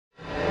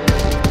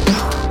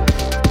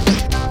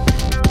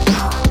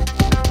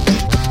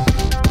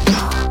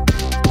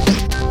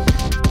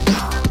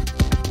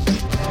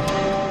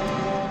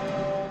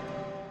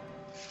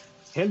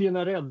Helgen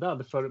är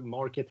räddad för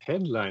Market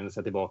Headlines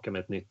är tillbaka med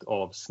ett nytt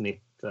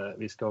avsnitt.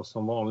 Vi ska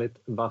som vanligt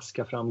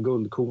vaska fram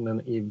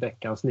guldkornen i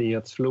veckans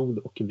nyhetsflod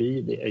och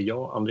det är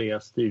jag,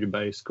 Andreas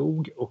Styrberg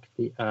Skog, och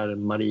det är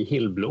Marie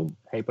Hillblom.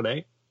 Hej på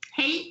dig.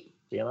 Hej.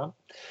 Tjena.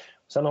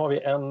 Sen har vi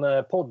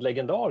en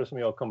poddlegendar som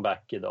gör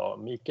comeback idag,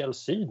 Mikael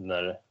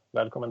Sydner.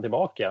 Välkommen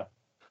tillbaka.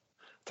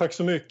 Tack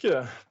så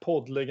mycket,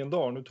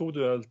 poddlegendar. Nu tog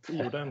du allt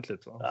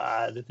ordentligt, va?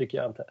 Nej, det tycker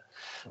jag inte.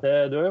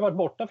 Du har ju varit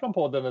borta från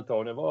podden ett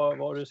tag nu. Vad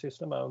har du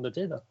sysslat med under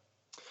tiden?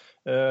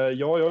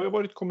 Jag har ju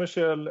varit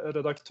kommersiell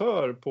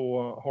redaktör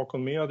på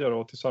Hakon Media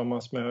då,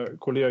 tillsammans med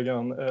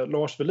kollegan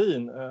Lars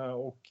Velin.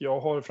 Och jag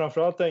har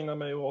framförallt ägnat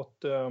mig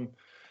åt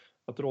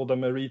att råda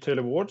med Retail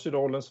Awards i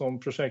rollen som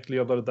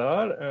projektledare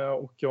där.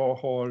 Och jag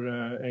har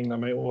ägnat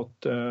mig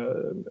åt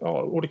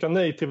olika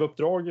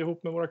native-uppdrag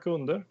ihop med våra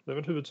kunder. Det är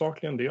väl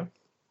huvudsakligen det.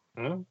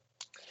 Mm.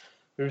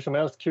 Hur som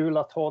helst, kul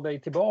att ha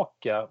dig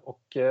tillbaka,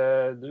 och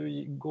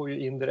du går ju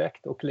in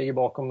direkt och ligger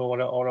bakom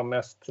några av de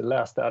mest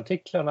lästa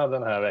artiklarna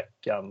den här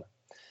veckan.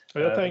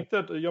 Jag tänkte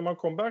att gör man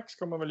comeback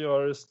ska man väl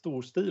göra det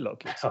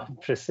storstilat. Liksom. Ja,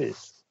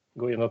 precis.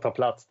 Gå in och ta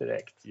plats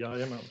direkt.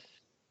 Jajamän.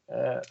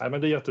 Nej,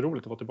 men det är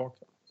jätteroligt att vara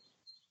tillbaka.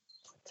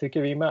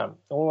 Tycker vi med.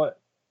 Och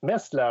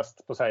mest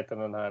läst på sajten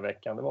den här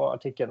veckan, det var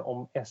artikeln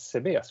om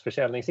SCBs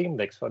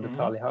försäljningsindex för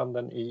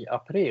detaljhandeln i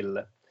april.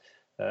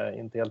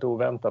 Inte helt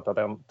oväntat att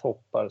den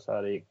toppar så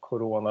här i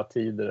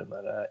coronatider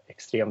när det är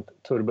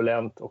extremt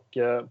turbulent, och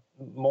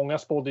många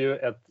spådde ju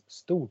ett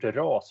stort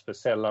ras för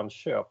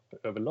sällanköp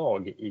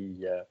överlag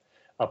i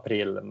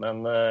april,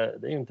 men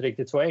det är inte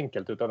riktigt så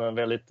enkelt utan en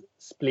väldigt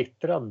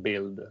splittrad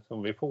bild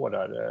som vi får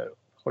där.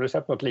 Har du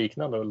sett något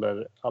liknande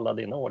under alla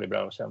dina år i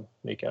branschen,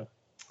 Mikael?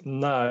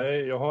 Nej,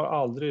 jag har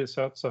aldrig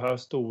sett så här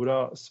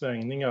stora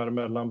svängningar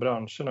mellan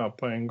branscherna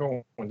på en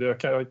gång. Det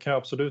kan jag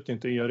absolut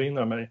inte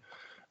erinra mig.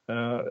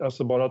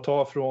 Alltså bara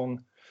ta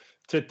från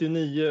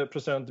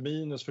 39%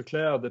 minus för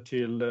kläder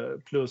till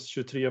plus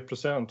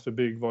 23% för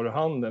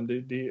byggvaruhandeln.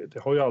 Det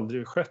har ju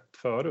aldrig skett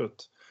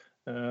förut.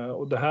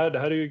 Och det här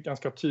är ju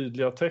ganska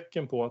tydliga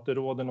tecken på att det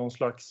råder någon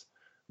slags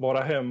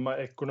vara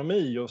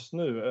hemma-ekonomi just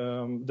nu.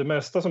 Det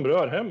mesta som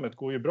rör hemmet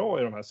går ju bra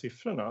i de här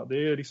siffrorna. Det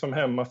är liksom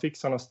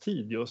hemmafixarnas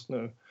tid just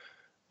nu.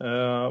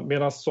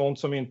 Medan sånt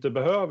som vi inte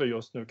behöver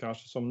just nu,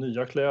 kanske som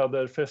nya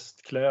kläder,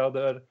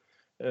 festkläder,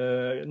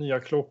 nya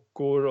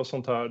klockor och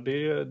sånt här,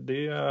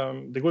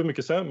 det går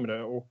mycket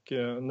sämre, och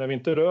när vi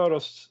inte rör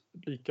oss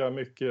lika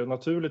mycket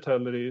naturligt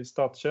heller i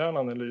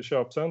stadskärnan eller i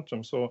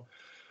köpcentrum så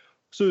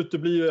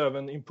uteblir ju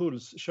även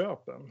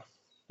impulsköpen.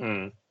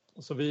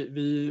 Så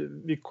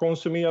vi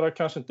konsumerar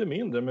kanske inte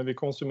mindre, men vi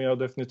konsumerar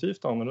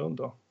definitivt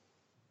annorlunda.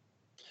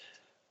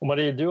 Och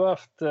Marie, du har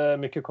haft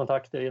mycket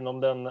kontakter inom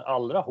den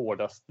allra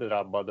hårdast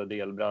drabbade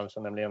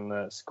delbranschen,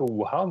 nämligen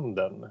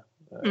skohandeln.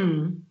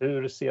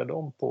 Hur ser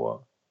de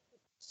på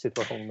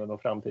situationen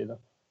och framtiden?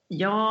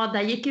 Ja,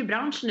 där gick ju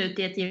branschen ut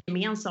i ett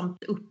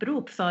gemensamt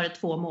upprop för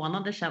 2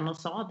 månader sedan och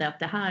sa att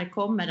det här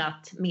kommer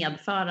att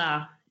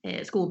medföra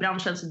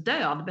skobranschens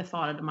död,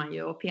 befarade man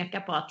ju, och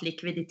peka på att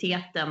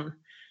likviditeten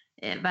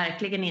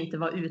verkligen inte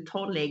var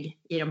uthållig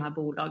i de här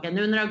bolagen.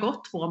 Nu när det har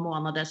gått 2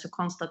 månader så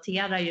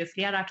konstaterar ju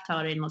flera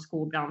aktörer inom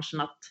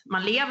skobranschen att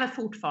man lever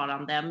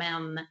fortfarande,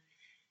 men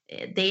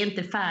det är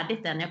inte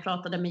färdigt än. Jag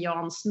pratade med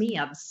Jan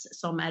Smeds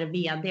som är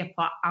vd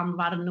på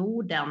Anvar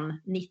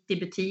Norden, 90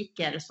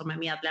 butiker som är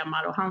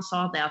medlemmar, och han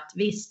sa det att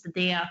visst,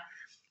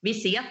 vi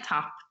ser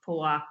tapp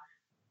på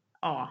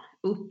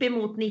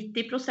uppemot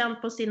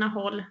 90% på sina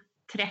håll,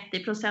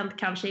 30%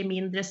 kanske i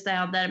mindre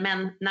städer,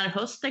 men när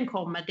hösten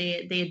kommer,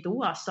 det är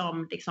då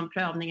som liksom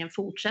prövningen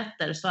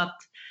fortsätter. Så att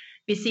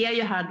vi ser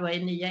ju här då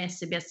i nya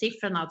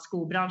SCB-siffrorna att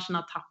skobranschen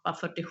har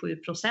tappat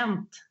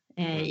 47%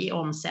 i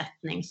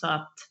omsättning, så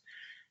att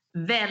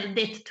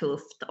väldigt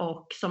tufft.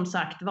 Och som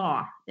sagt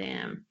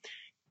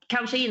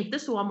kanske inte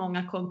så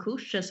många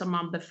konkurser som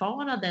man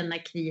befarade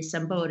när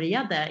krisen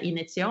började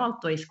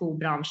initialt då i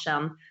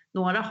skobranschen.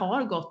 Några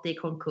har gått i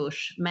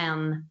konkurs,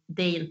 men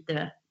det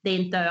är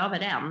inte över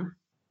än.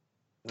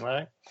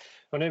 Nej.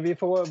 Hörrni, vi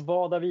får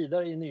vada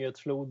vidare i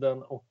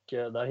nyhetsfloden, och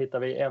där hittar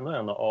vi ännu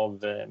en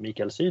av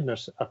Mikael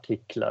Sydners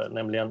artiklar,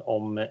 nämligen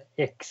om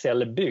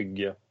XL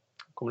Bygg.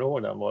 Kommer du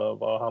ihåg den?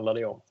 Vad handlar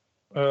det om?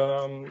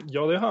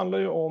 Ja, det handlar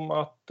ju om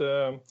att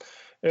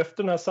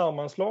efter den här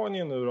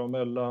sammanslagningen nu då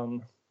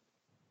mellan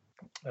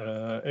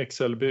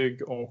XL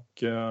Bygg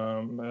och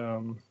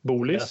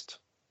Bolist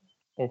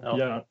och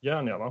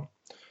Järnia, va?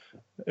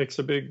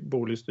 XL Bygg,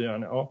 Bolist och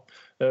Järnia, ja.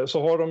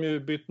 Så har de ju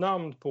bytt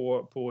namn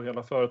på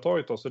hela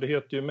företaget då, så det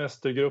heter ju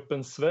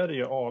Mästergruppen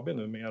Sverige AB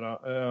numera.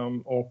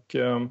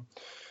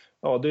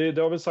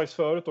 Det har väl sagts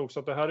förut också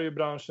att det här är ju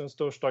branschens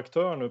största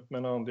aktör nu med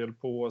en andel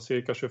på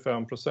cirka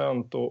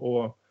 25%,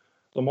 och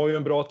de har ju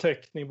en bra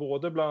täckning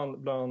både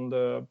bland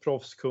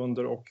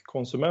proffskunder och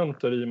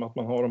konsumenter i och med att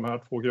man har de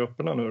här 2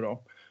 grupperna nu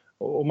då.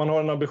 Och man har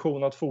en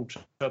ambition att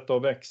fortsätta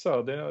att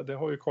växa. Det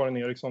har ju Karin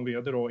Eriksson,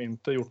 vd då,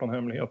 inte gjort någon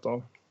hemlighet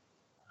av.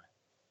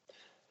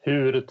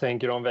 Hur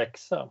tänker de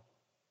växa?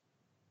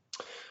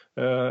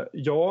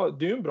 Ja,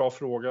 det är ju en bra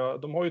fråga.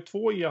 De har ju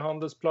 2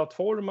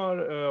 e-handelsplattformar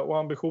och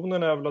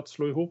ambitionen är väl att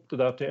slå ihop det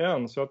där till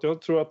en. Så att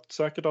jag tror att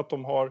säkert att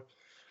de har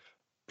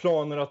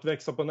planer att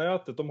växa på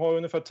nätet. De har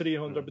ungefär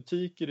 300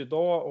 butiker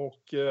idag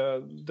och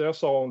det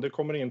sa hon, det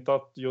kommer inte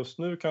att just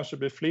nu kanske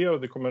bli fler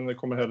och det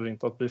kommer heller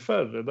inte att bli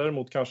färre.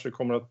 Däremot kanske det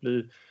kommer att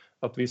bli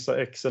att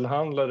vissa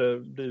Excel-handlare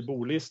blir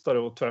bolistare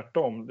och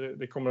tvärtom.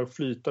 Det kommer att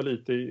flyta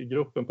lite i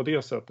gruppen på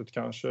det sättet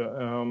kanske.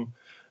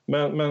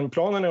 Men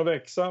planen är att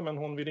växa, men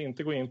hon vill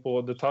inte gå in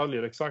på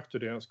detaljer exakt hur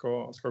det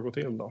ska gå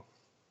till då.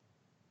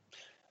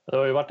 Det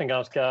har ju varit en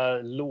ganska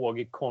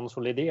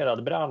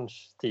lågkonsoliderad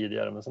bransch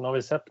tidigare, men sen har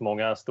vi sett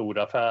många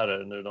stora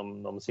affärer nu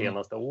de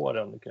senaste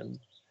åren.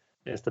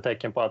 Finns det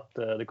tecken på att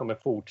det kommer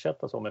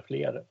fortsätta så med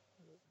fler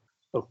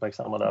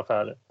uppmärksammade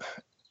affärer?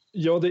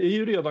 Ja, det är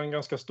ju redan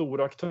ganska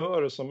stora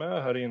aktörer som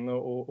är här inne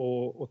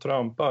och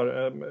trampar.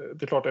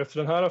 Det är klart, efter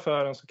den här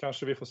affären så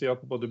kanske vi får se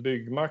att både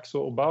Byggmax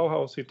och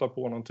Bauhaus hittar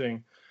på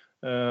någonting.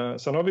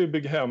 Sen har vi ju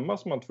Bygghemma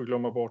som man inte får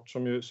glömma bort,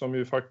 som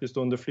ju faktiskt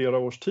under flera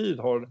års tid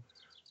har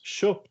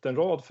köpt en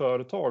rad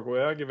företag och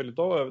äger väl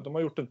idag, de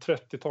har gjort en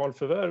 30-tal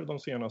förvärv de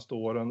senaste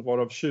åren,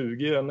 varav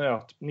 20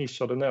 är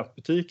nischade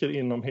nätbutiker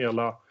inom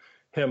hela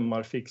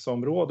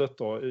hemmarfixområdet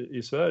då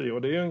i Sverige.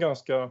 Och det är ju en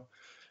ganska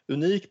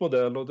unik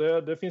modell och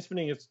det finns väl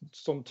inget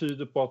som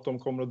tyder på att de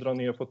kommer att dra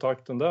ner på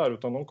takten där,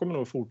 utan de kommer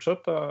nog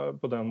fortsätta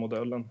på den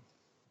modellen.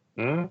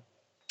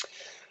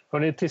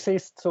 Hörrni, till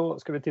sist så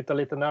ska vi titta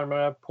lite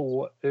närmare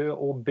på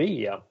ÖoB.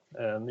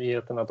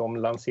 Nyheten att de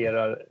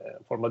lanserar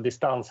en form av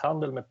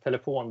distanshandel med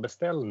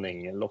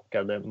telefonbeställning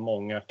lockade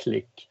många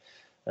klick.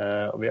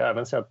 Och vi har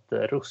även sett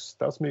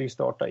Rusta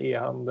smygstarta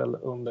e-handel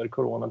under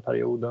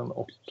coronaperioden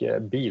och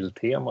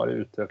Biltema har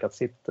utökat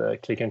sitt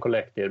click and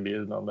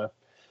collect-erbjudande.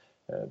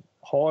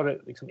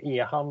 Har liksom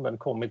e-handeln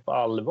kommit på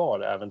allvar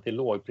även till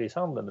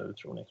lågprishandeln nu,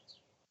 tror ni?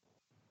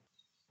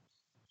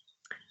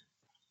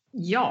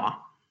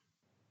 Ja,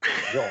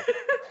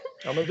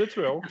 men det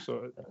tror jag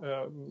också.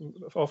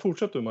 Ja,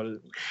 fortsätt du, Marie.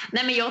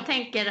 Nej, men jag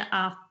tänker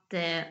att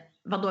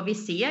vi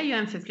ser ju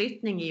en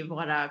förflyttning i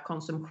våra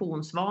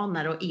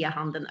konsumtionsvanor och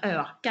e-handeln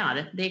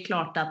ökar. Det är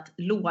klart att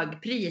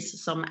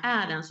lågpris som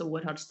är en så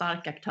oerhört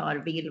stark aktör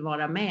vill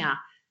vara med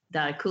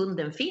där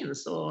kunden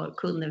finns och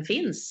kunden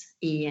finns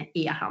i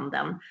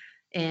e-handeln.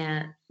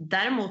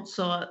 Däremot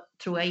så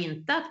tror jag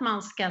inte att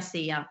man ska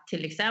se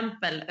till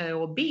exempel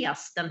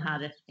ÖoBs den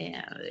här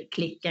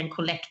click and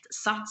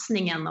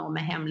collect-satsningen och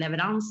med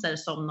hemleveranser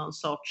som någon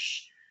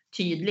sorts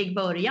tydlig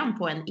början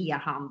på en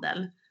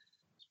e-handel.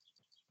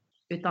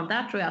 Utan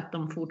där tror jag att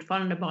de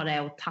fortfarande bara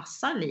är och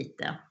tassar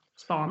lite,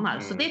 spanar.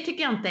 Så det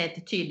tycker jag inte är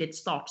ett tydligt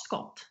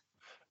startskott.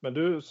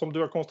 Men som du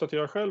har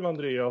konstaterat själv,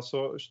 Andreas,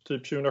 så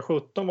typ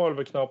 2017 var det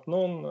väl knappt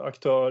någon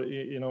aktör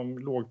inom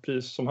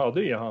lågpris som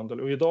hade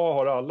e-handel. Och idag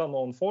har alla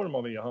någon form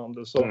av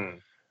e-handel. Så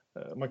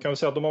man kan väl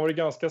säga att de har varit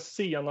ganska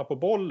sena på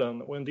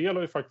bollen. Och en del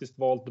har ju faktiskt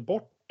valt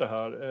bort det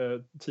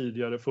här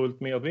tidigare fullt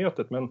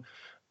medvetet. Men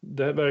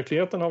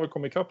verkligheten har väl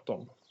kommit ikapp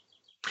dem.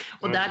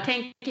 Och där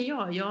tänker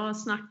jag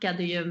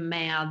snackade ju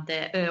med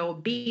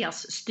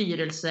ÖoBs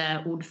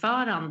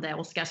styrelseordförande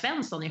Oskar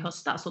Svensson i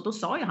höstas och då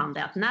sa ju han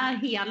det att när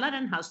hela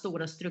den här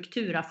stora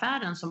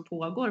strukturaffären som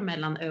pågår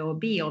mellan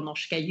ÖoB och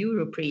norska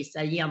Europris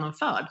är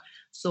genomförd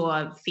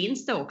så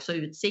finns det också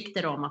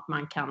utsikter om att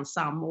man kan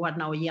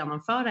samordna och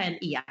genomföra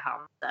en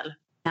e-handel.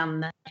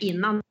 Men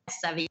innan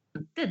dess är vi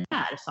inte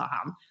där, sa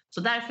han.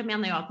 Så därför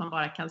menar jag att man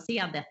bara kan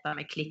se detta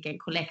med click and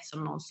collect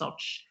som någon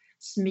sorts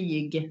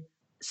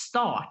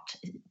smygstart,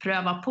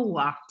 pröva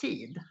på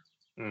tid.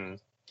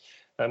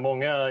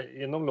 Många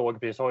inom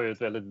lågpris har ju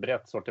ett väldigt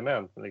brett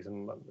sortiment,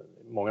 liksom,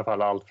 i många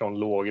fall allt från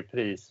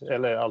lågpris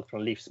eller allt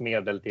från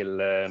livsmedel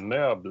till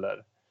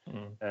möbler.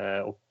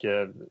 Och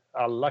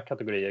alla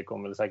kategorier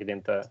kommer säkert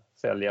inte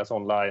säljas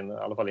online, i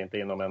alla fall inte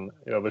inom en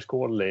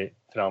överskådlig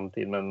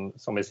framtid, men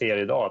som vi ser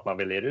idag att man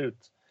väljer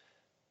ut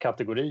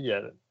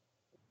kategorier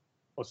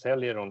och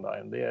säljer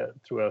online, det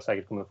tror jag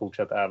säkert kommer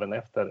fortsätta även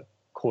efter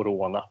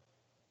corona.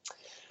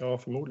 Ja,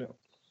 förmodligen.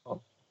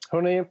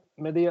 Hörrni,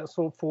 med det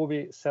så får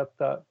vi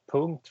sätta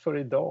punkt för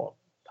idag.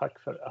 Tack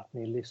för att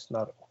ni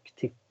lyssnar och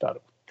tittar.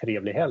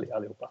 Trevlig helg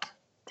allihopa.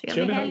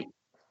 Trevlig helg.